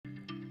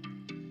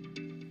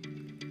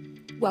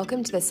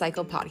Welcome to the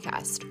Cycle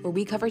Podcast, where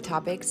we cover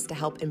topics to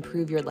help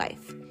improve your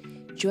life.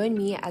 Join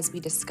me as we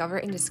discover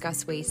and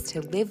discuss ways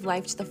to live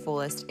life to the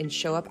fullest and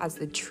show up as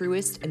the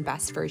truest and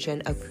best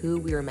version of who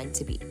we were meant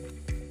to be.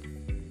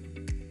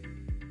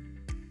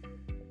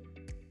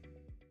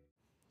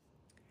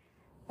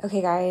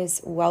 Okay, guys,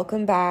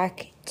 welcome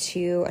back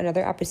to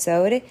another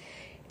episode.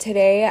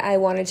 Today, I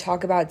want to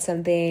talk about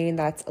something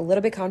that's a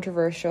little bit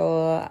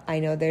controversial. I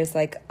know there's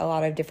a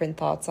lot of different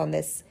thoughts on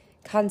this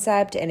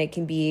concept, and it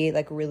can be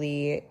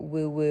really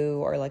woo-woo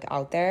or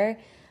out there.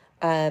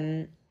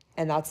 And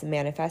that's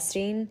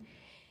manifesting.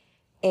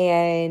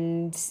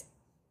 And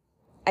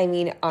I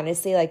mean,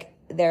 honestly,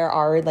 there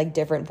are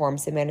different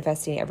forms of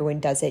manifesting.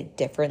 Everyone does it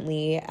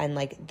differently. And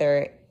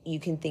you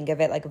can think of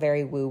it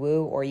very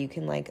woo-woo, or you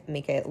can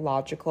make it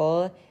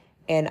logical.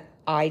 And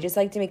I just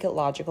like to make it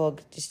logical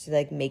just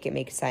to make it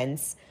make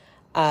sense.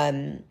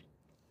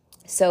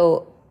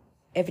 So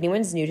if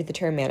anyone's new to the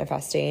term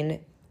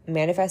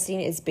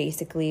manifesting is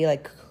basically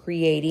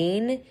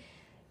creating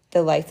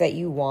the life that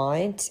you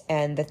want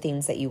and the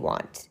things that you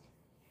want.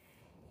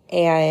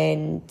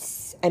 And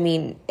I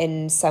mean,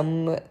 in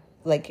some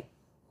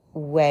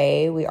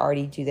way, we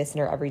already do this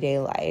in our everyday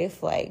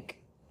life.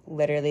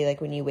 Literally,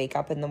 when you wake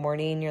up in the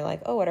morning, you're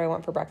oh, what do I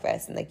want for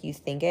breakfast? And you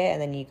think it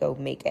and then you go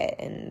make it.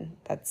 And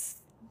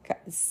that's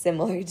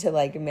similar to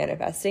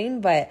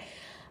manifesting. But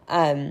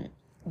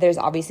there's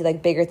obviously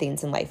bigger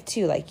things in life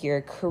too,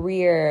 your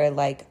career,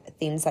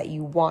 things that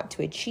you want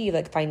to achieve,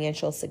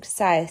 financial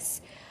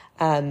success,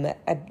 a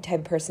type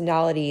of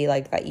personality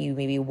that you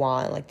maybe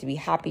want to be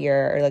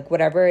happier, or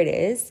whatever it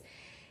is.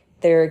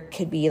 There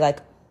could be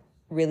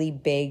really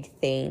big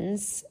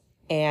things,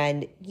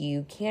 and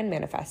you can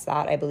manifest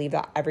that. I believe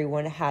that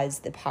everyone has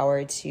the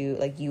power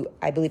to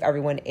I believe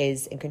everyone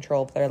is in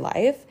control of their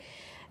life,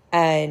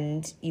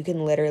 and you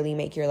can literally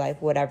make your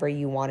life whatever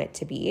you want it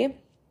to be.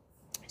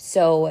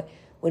 So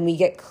when we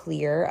get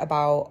clear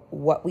about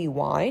what we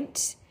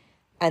want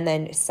and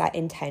then set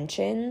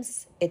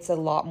intentions, it's a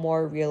lot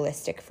more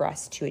realistic for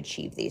us to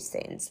achieve these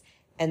things.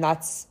 And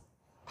that's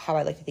how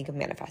I like to think of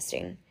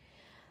manifesting.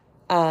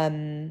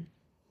 And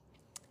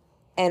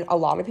a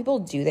lot of people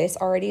do this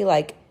already.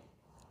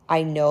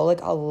 I know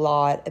a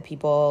lot of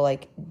people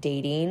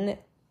dating,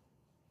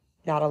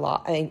 not a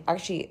lot. I mean,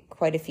 actually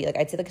quite a few.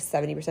 I'd say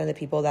 70% of the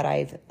people that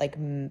I've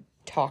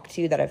talked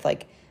to that I've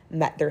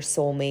met their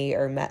soulmate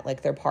or met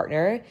their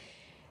partner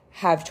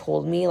have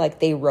told me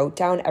they wrote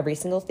down every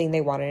single thing they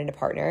wanted in a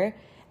partner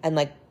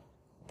and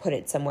put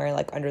it somewhere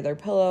under their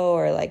pillow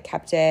or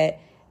kept it,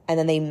 and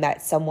then they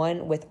met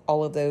someone with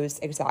all of those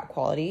exact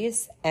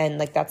qualities.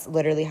 And that's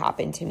literally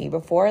happened to me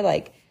before.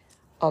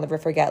 I'll never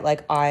forget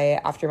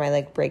I, after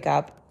my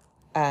breakup,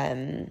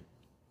 when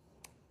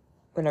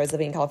I was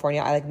living in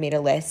California, I made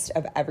a list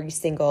of every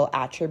single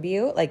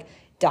attribute,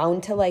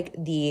 down to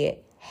the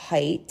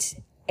height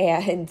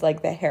and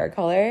the hair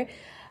color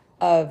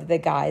of the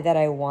guy that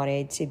I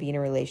wanted to be in a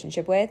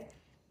relationship with.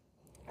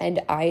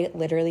 And I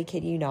literally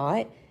kid you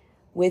not,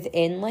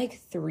 within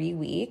 3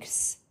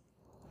 weeks,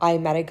 I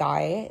met a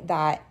guy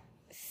that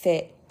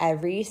fit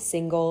every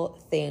single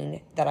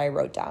thing that I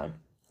wrote down.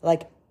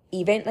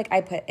 Even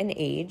I put an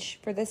age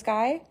for this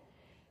guy,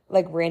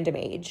 random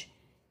age.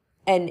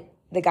 And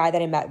the guy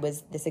that I met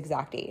was this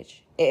exact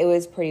age. It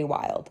was pretty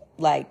wild.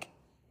 It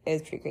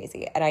was pretty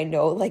crazy. And I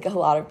know a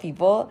lot of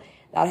people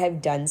that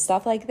have done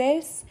stuff like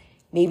this,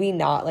 maybe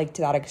not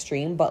to that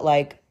extreme, but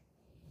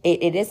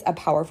it is a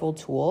powerful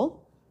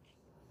tool.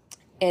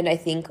 And I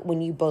think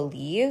when you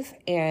believe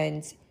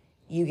and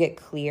you get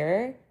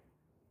clear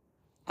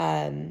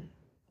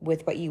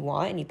with what you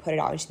want and you put it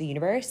out into the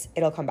universe,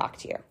 it'll come back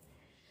to you.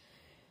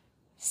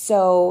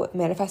 So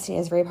manifesting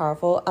is very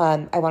powerful.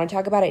 I want to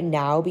talk about it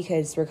now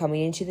because we're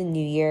coming into the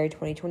new year,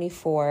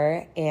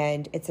 2024,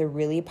 and it's a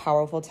really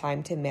powerful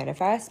time to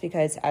manifest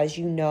because, as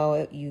you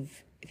know,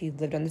 if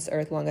you've lived on this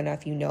earth long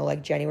enough, you know,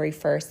 January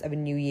 1st of a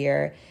new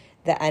year,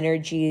 the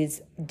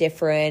energy's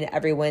different.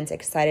 Everyone's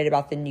excited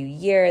about the new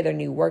year, their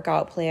new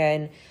workout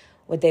plan,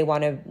 what they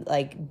want to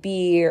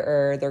be,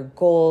 or their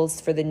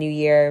goals for the new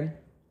year.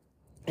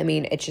 I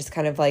mean, it's just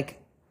kind of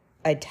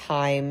a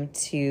time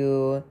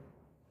to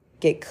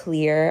get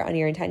clear on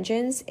your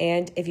intentions.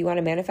 And if you want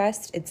to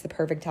manifest, it's the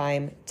perfect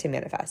time to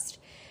manifest.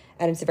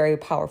 And it's a very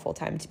powerful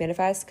time to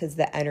manifest because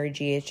the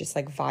energy is just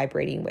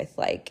vibrating with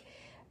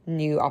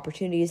new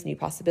opportunities, new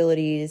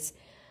possibilities.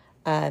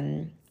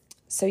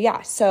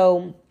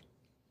 So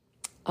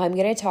I'm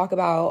going to talk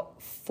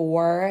about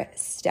 4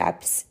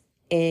 steps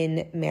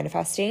in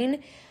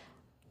manifesting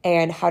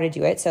and how to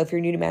do it. So if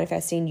you're new to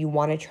manifesting, you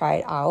want to try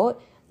it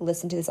out,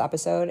 listen to this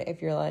episode.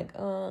 If you're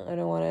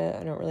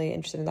I'm not really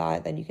interested in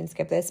that, then you can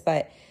skip this.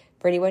 But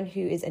for anyone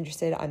who is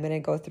interested, I'm going to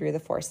go through the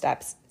 4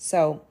 steps.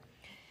 So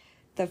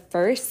the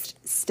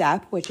first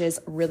step, which is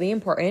really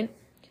important,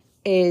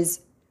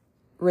 is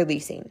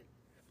releasing.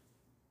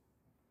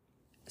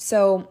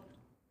 So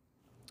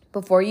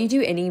before you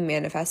do any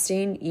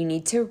manifesting, you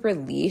need to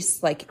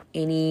release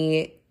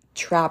any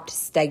trapped,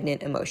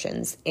 stagnant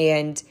emotions.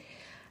 And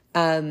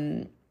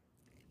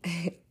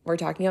we're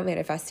talking about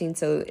manifesting,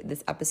 so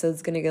this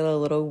episode's going to get a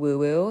little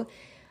woo-woo.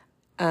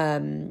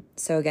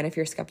 So again, if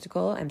you're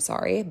skeptical, I'm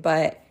sorry.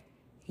 But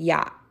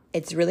yeah,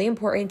 it's really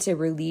important to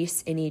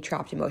release any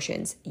trapped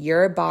emotions.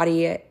 Your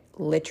body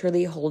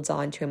literally holds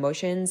on to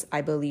emotions.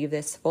 I believe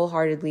this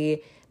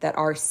full-heartedly, that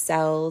our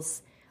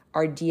cells,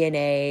 our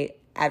DNA,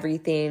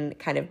 everything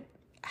kind of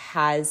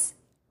has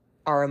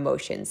our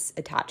emotions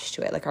attached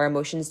to it. Like our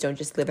emotions don't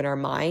just live in our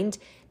mind,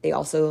 they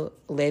also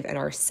live in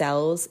our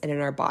cells and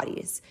in our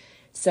bodies.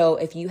 So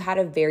if you had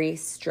a very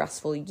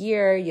stressful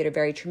year, you had a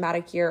very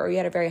traumatic year, or you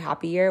had a very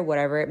happy year,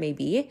 whatever it may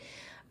be,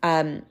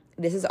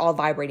 this is all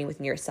vibrating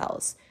within your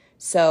cells.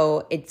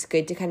 So it's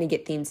good to kind of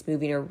get things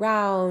moving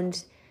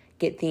around,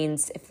 get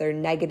things, if they're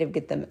negative,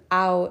 get them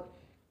out.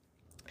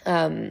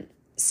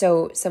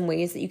 So some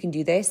ways that you can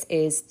do this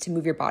is to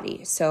move your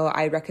body. So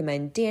I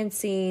recommend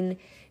dancing,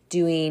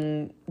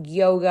 doing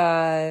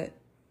yoga,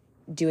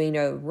 doing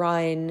a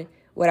run,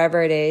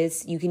 whatever it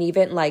is. You can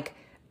even like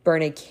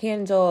burn a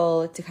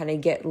candle to kind of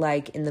get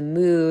like in the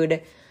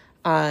mood.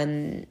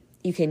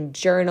 You can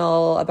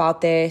journal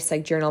about this,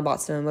 like journal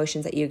about some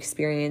emotions that you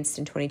experienced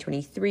in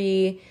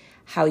 2023,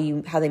 how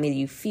they made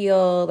you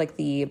feel, like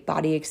the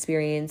body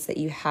experience that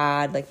you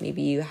had, like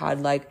maybe you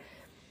had like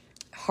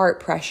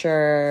heart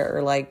pressure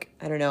or like,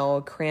 I don't know,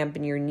 a cramp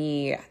in your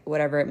knee,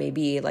 whatever it may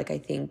be. Like I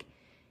think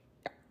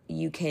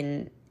you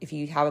can, if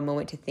you have a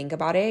moment to think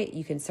about it,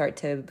 you can start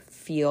to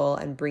feel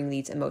and bring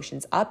these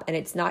emotions up. And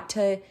it's not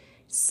to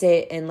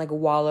sit and like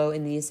wallow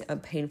in these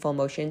painful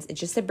emotions. It's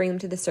just to bring them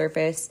to the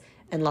surface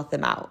and let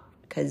them out.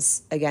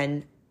 Because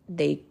again,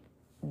 they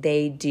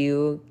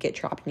do get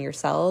trapped in your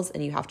cells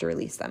and you have to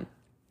release them.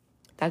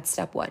 That's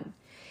step one.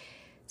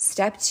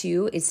 Step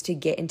two is to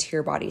get into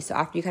your body. So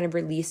after you kind of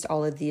released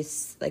all of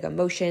these like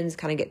emotions,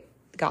 kind of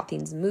got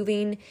things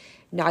moving,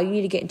 now you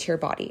need to get into your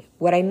body.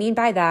 What I mean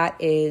by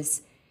that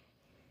is,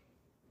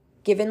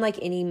 given like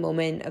any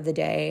moment of the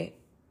day,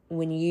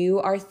 when you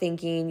are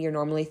thinking, you're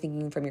normally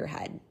thinking from your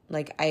head.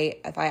 Like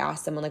if I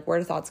ask someone like, where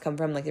do thoughts come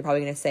from? Like they're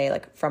probably going to say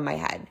like from my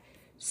head.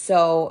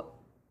 So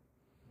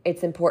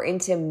it's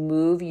important to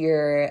move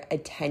your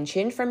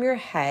attention from your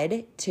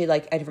head to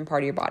like a different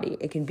part of your body.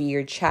 It can be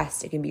your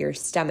chest, it can be your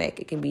stomach,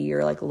 it can be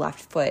your like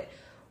left foot,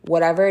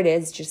 whatever it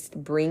is.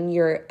 Just bring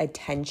your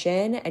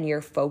attention and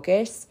your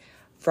focus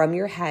from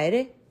your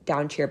head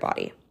down to your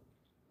body.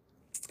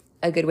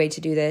 A good way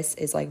to do this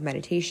is like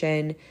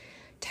meditation.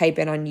 Type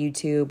in on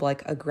YouTube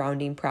like a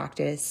grounding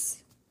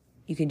practice.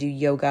 You can do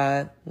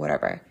yoga,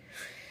 whatever.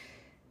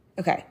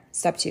 Okay,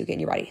 step two, get in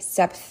your body.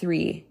 Step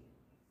three,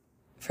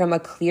 from a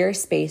clear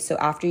space. So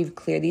after you've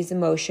cleared these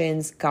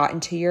emotions, got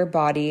into your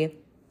body,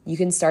 you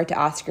can start to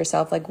ask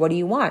yourself, like, what do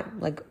you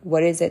want? Like,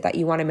 what is it that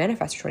you want to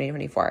manifest for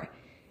 2024?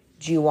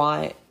 Do you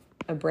want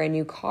a brand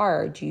new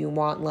car? Do you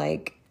want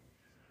like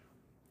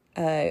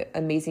an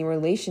amazing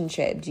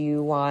relationship? Do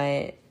you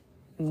want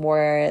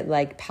more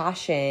like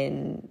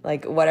passion?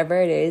 Like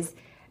whatever it is,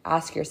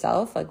 ask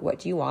yourself, like, what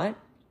do you want?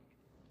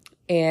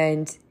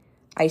 And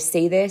I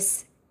say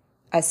this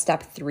as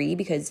step three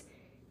because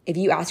if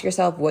you ask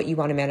yourself what you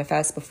want to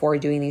manifest before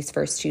doing these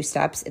first two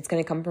steps, it's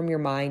going to come from your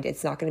mind.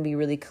 It's not going to be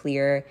really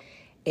clear.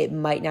 It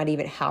might not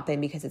even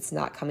happen because it's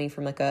not coming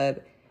from like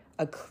a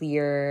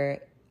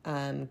clear,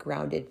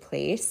 grounded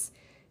place.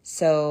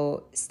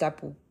 So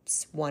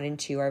steps 1 and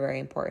 2 are very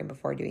important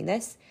before doing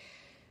this.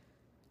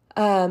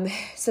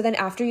 So then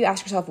after you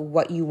ask yourself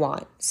what you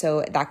want,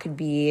 so that could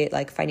be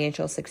like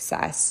financial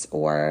success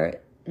or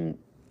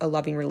a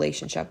loving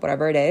relationship,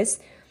 whatever it is.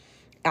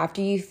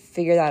 After you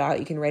figure that out,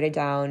 you can write it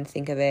down,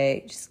 think of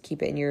it, just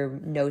keep it in your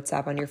notes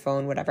app on your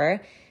phone,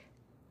 whatever.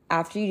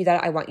 After you do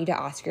that, I want you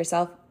to ask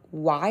yourself,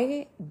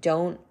 why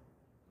don't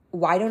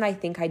I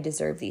think I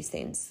deserve these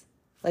things?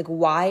 Like,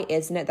 why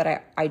isn't it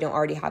that I don't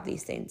already have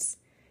these things?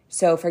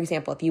 So for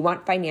example, if you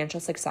want financial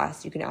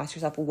success, you can ask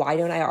yourself, why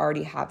don't I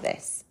already have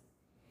this?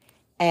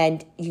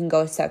 And you can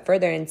go a step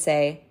further and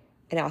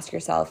ask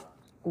yourself,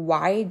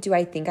 why do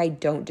I think I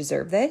don't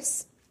deserve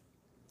this?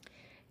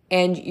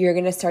 And you're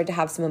going to start to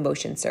have some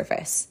emotions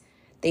surface.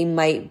 They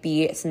might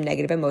be some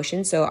negative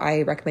emotions. So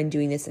I recommend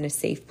doing this in a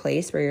safe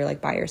place where you're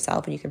like by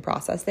yourself and you can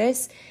process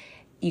this.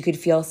 You could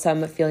feel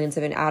some feelings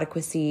of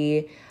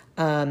inadequacy,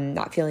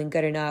 not feeling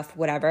good enough,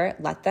 whatever.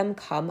 Let them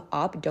come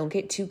up. Don't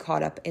get too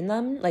caught up in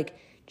them. Like,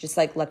 just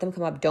like let them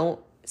come up. Don't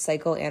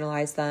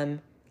psychoanalyze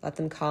them. Let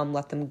them come,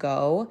 let them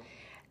go.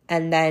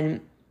 And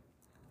then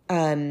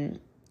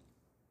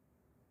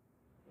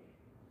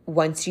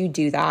once you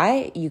do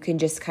that, you can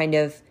just kind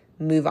of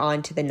move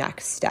on to the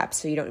next step.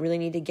 So you don't really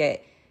need to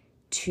get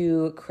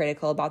too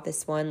critical about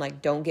this one.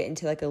 Like, don't get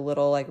into like a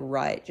little like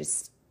rut.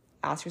 Just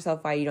ask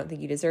yourself why you don't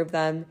think you deserve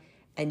them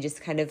and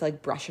just kind of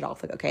like brush it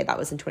off. Like, okay, that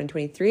was in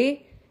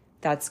 2023.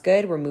 That's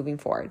good. We're moving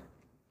forward.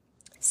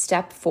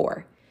 Step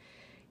 4,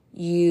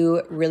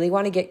 you really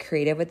want to get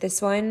creative with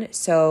this one.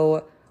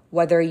 So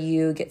whether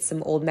you get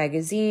some old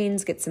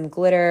magazines, get some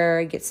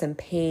glitter, get some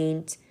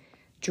paint,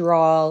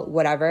 draw,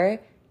 whatever,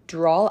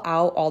 draw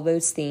out all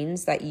those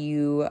things that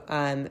you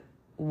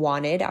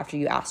wanted after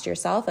you asked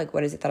yourself, like,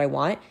 what is it that I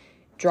want?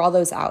 draw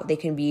those out. They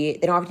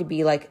don't have to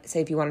be like,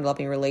 say if you want a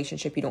loving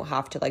relationship, you don't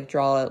have to like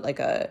draw like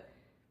I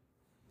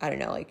don't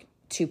know, like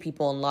two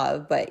people in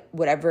love, but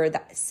whatever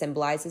that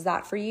symbolizes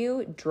that for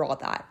you, draw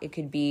that. It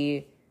could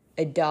be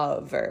a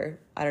dove or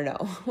I don't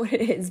know what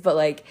it is, but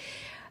like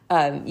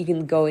you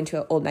can go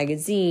into an old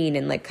magazine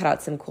and like cut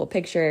out some cool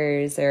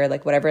pictures or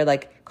like whatever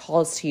like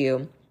calls to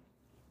you.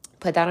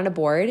 Put that on a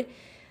board.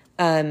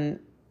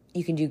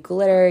 You can do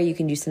glitter. You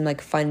can do some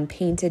like fun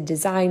painted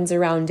designs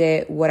around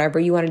it. Whatever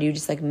you want to do,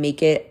 just like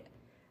make it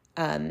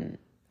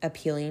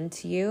appealing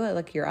to you,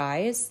 like your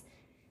eyes.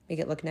 Make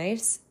it look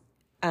nice.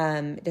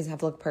 It doesn't have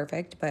to look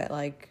perfect, but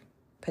like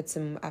put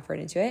some effort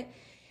into it.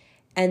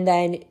 And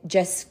then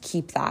just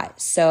keep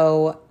that.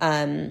 So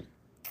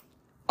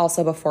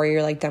also before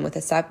you're like done with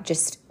this step,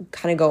 just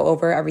kind of go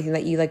over everything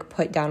that you like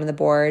put down on the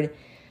board.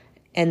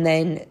 And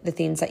then the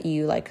things that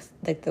you like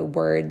the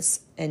words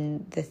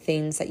and the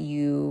things that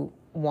you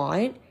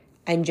want,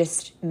 and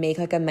just make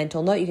like a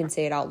mental note. You can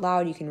say it out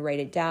loud. You can write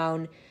it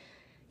down.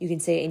 You can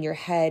say it in your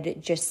head.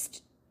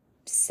 Just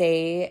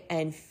say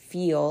and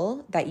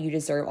feel that you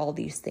deserve all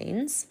these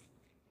things.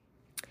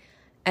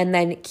 And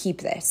then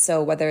keep this.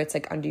 So whether it's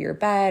like under your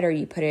bed or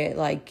you put it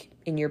like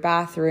in your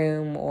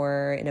bathroom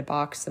or in a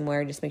box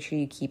somewhere, just make sure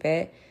you keep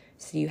it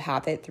so you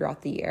have it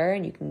throughout the year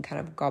and you can kind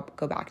of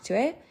go back to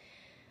it.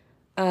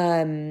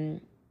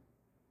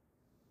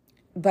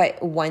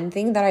 But one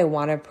thing that I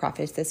want to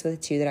preface this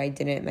with too that I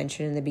didn't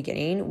mention in the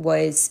beginning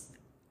was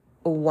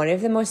one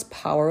of the most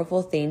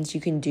powerful things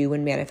you can do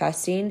when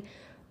manifesting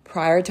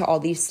prior to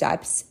all these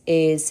steps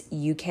is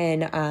you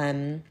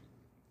can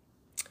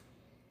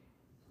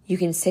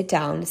sit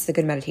down. This is a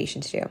good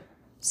meditation to do.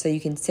 So you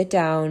can sit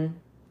down,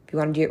 if you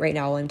want to do it right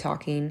now while I'm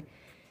talking,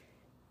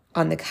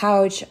 on the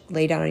couch,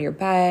 lay down on your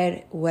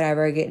bed,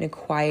 whatever, get in a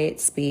quiet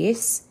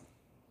space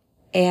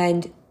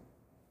and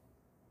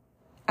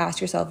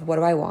ask yourself, what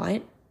do I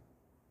want?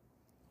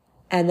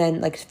 And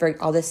then like,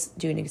 I'll just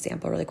do an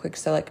example really quick.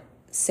 So like,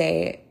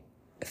 say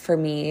for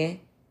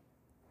me,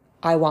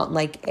 I want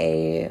like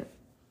I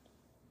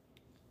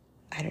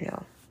don't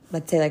know,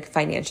 let's say like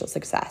financial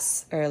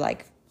success or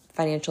like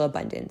financial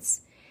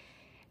abundance.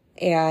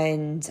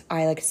 And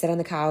I like sit on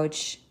the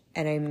couch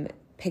and I'm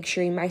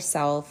picturing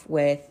myself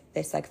with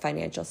this like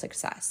financial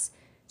success.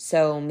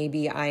 So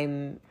maybe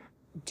I'm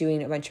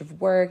doing a bunch of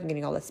work and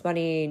getting all this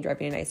money and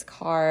driving a nice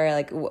car,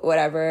 like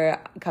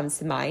whatever comes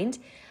to mind.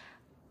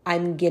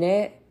 I'm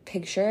gonna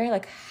picture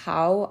like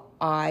how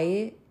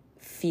I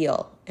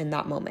feel in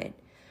that moment.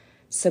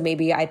 So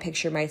maybe I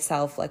picture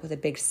myself like with a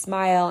big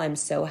smile. I'm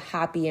so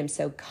happy. I'm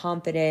so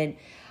confident.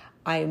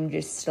 I'm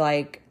just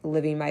like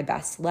living my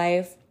best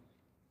life.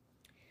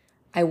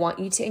 I want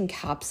you to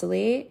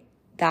encapsulate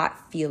that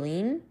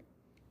feeling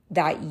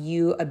that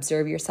you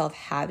observe yourself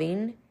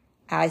having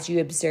as you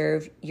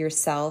observe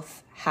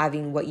yourself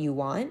having what you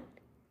want,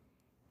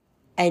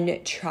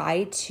 and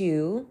try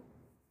to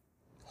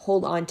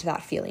hold on to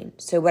that feeling.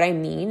 So what I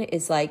mean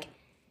is like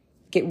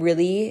get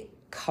really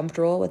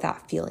comfortable with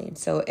that feeling.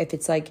 So if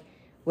it's like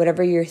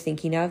whatever you're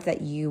thinking of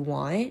that you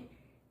want,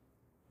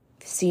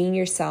 seeing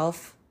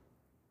yourself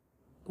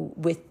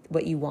with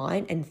what you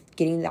want and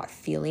getting that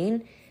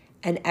feeling.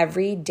 And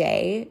every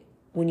day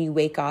when you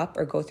wake up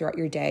or go throughout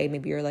your day,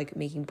 maybe you're like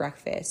making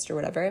breakfast or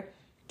whatever,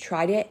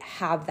 try to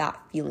have that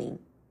feeling.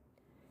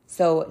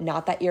 So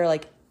not that you're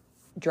like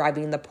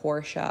driving the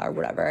Porsche or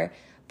whatever,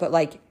 but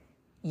like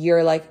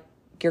you're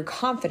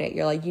confident.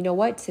 You're like, you know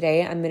what,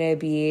 today I'm going to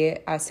be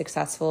as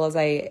successful as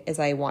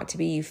I want to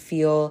be. You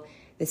feel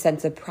the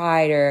sense of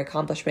pride or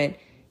accomplishment.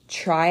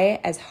 Try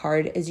as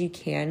hard as you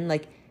can,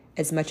 like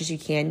as much as you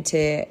can,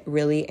 to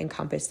really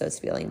encompass those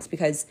feelings,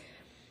 because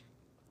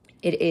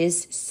it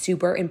is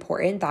super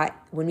important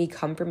that when we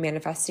come from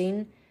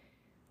manifesting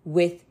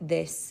with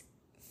this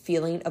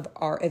feeling of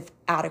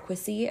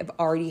adequacy, of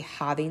already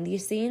having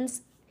these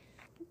things,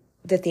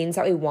 the things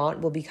that we want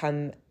will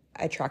become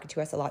attracted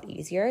to us a lot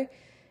easier.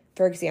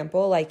 For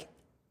example, like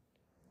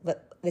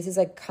this is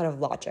like kind of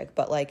logic,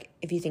 but like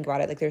if you think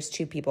about it, like there's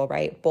two people,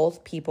 right?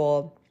 Both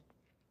people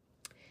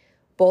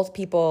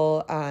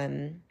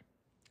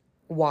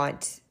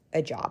want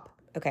a job.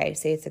 Okay,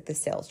 say it's like the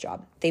sales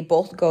job. They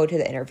both go to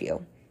the interview.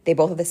 They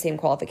both have the same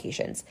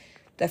qualifications.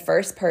 The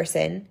first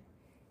person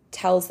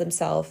tells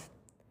themselves,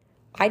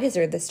 I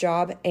deserve this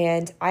job,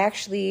 and I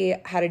actually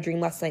had a dream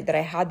last night that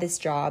I had this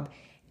job,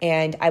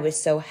 and I was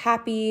so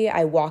happy.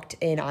 I walked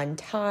in on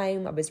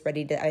time. I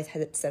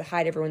had said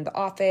hi to everyone in the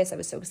office. I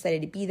was so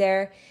excited to be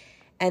there.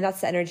 And that's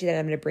the energy that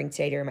I'm going to bring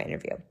today during my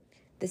interview.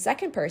 The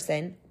second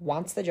person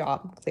wants the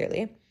job,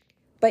 clearly,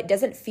 but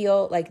doesn't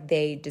feel like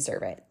they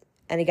deserve it.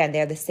 And again, they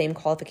have the same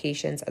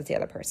qualifications as the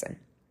other person.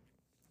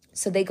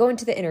 So they go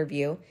into the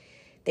interview.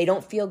 They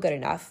don't feel good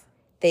enough.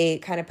 They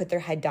kind of put their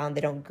head down.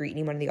 They don't greet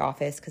anyone in the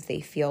office because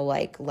they feel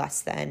like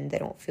less than. They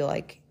don't feel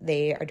like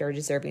they are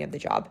deserving of the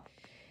job.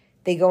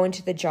 They go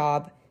into the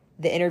job.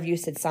 The interview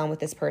sits down with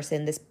this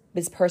person.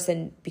 This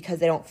person, because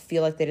they don't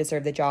feel like they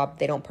deserve the job,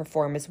 they don't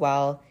perform as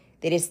well.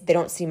 They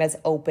don't seem as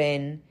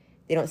open.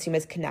 They don't seem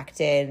as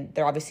connected.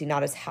 They're obviously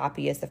not as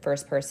happy as the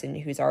first person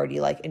who's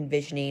already like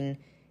envisioning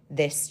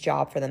this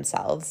job for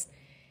themselves.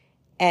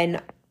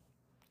 And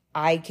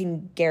I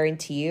can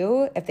guarantee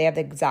you, if they have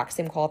the exact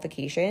same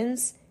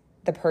qualifications,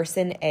 the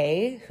person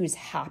A who's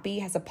happy,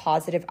 has a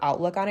positive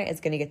outlook on it, is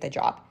going to get the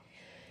job.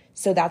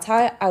 So that's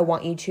how I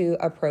want you to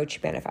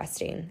approach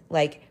manifesting.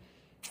 Like,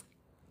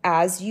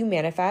 as you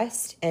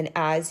manifest and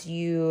as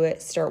you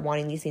start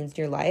wanting these things in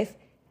your life,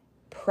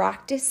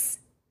 practice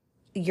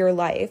your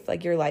life,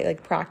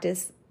 like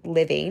practice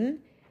living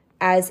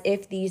as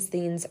if these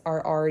things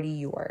are already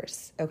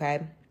yours,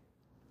 okay?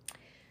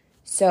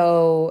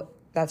 So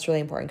that's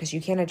really important because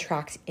you can't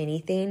attract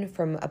anything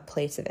from a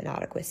place of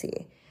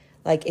inadequacy.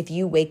 Like, if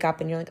you wake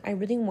up and you're like, I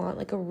really want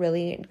like a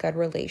really good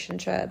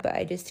relationship, but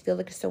I just feel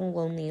like so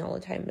lonely all the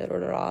time, blah, blah,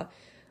 blah, blah.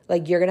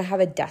 Like, you're going to have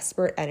a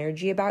desperate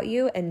energy about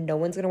you and no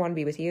one's going to want to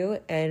be with you.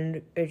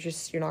 And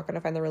you're not going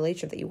to find the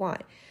relationship that you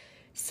want.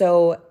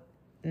 So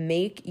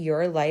make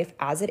your life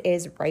as it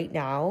is right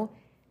now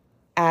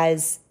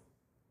as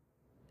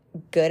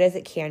good as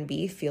it can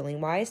be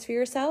feeling wise for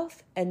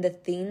yourself. And the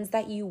things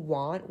that you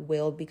want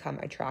will become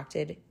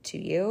attracted to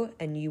you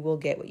and you will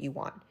get what you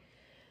want.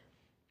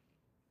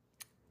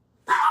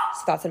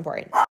 So that's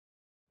important.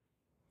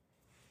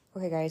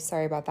 Okay, guys,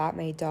 sorry about that.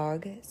 My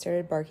dog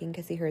started barking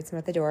because he heard someone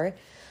at the door.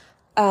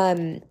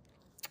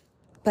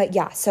 But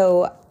yeah,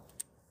 so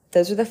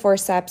those are the 4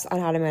 steps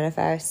on how to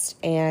manifest.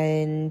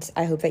 And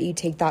I hope that you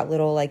take that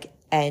little like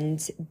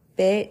end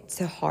bit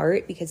to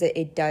heart because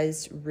it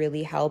does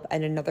really help.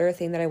 And another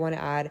thing that I want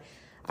to add,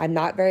 I'm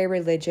not very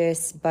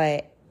religious,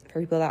 but for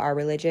people that are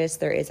religious,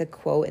 there is a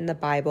quote in the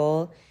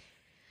Bible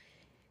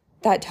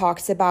that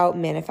talks about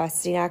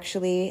manifesting.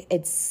 Actually,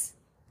 it's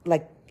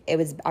like, it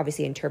was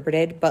obviously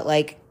interpreted, but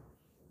like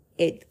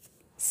it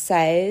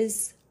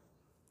says,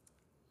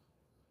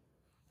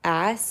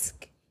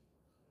 ask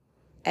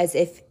as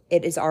if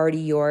it is already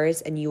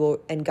yours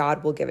and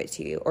God will give it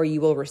to you, or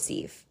you will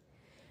receive.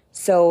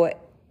 So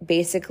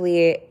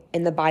basically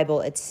in the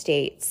Bible, it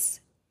states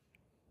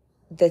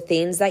the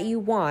things that you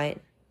want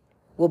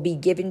will be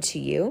given to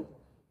you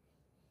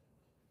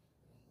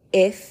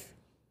if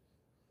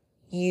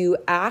you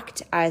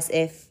act as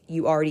if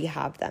you already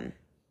have them.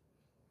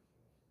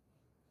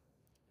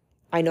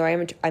 I know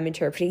I'm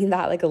interpreting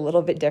that like a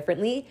little bit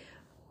differently,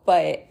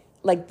 but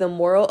like the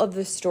moral of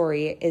the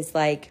story is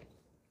like,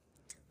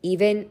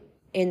 even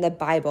in the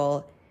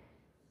Bible,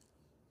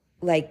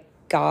 like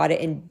God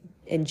and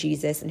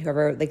Jesus and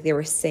whoever, like they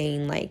were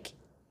saying like,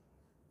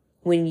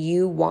 when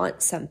you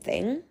want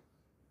something,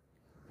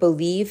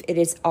 believe it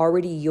is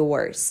already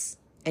yours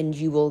and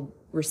you will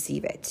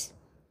receive it.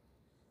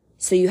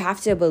 So you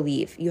have to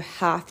believe, you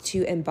have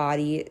to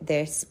embody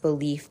this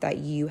belief that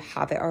you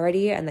have it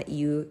already and that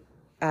you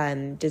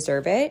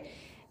deserve it.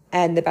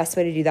 And the best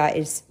way to do that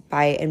is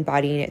by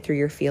embodying it through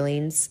your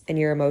feelings and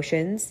your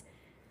emotions.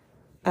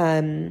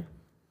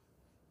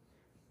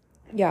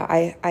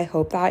 Yeah, I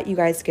hope that you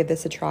guys give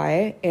this a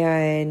try.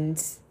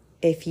 And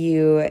if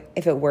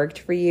it worked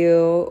for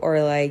you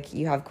or like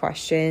you have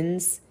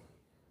questions,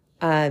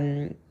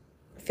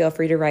 feel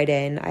free to write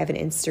in. I have an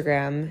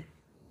Instagram.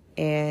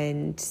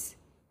 And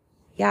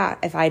yeah,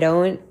 if I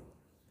don't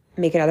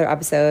make another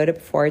episode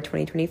before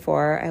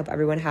 2024, I hope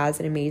everyone has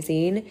an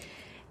amazing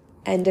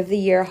end of the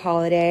year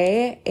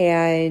holiday.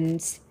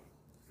 And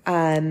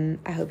I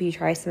hope you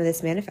try some of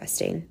this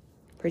manifesting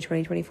for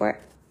 2024.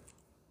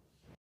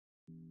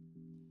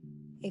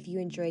 If you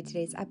enjoyed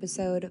today's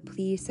episode,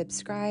 please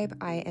subscribe.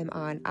 I am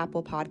on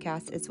Apple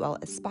Podcasts as well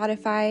as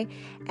Spotify.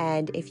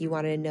 And if you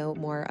want to know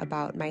more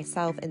about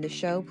myself and the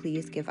show,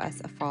 please give us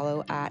a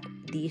follow at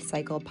The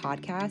Cycle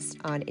Podcast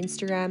on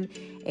Instagram.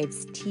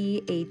 It's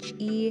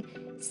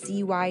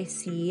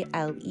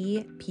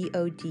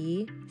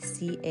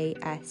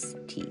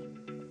TheCyclepodcast.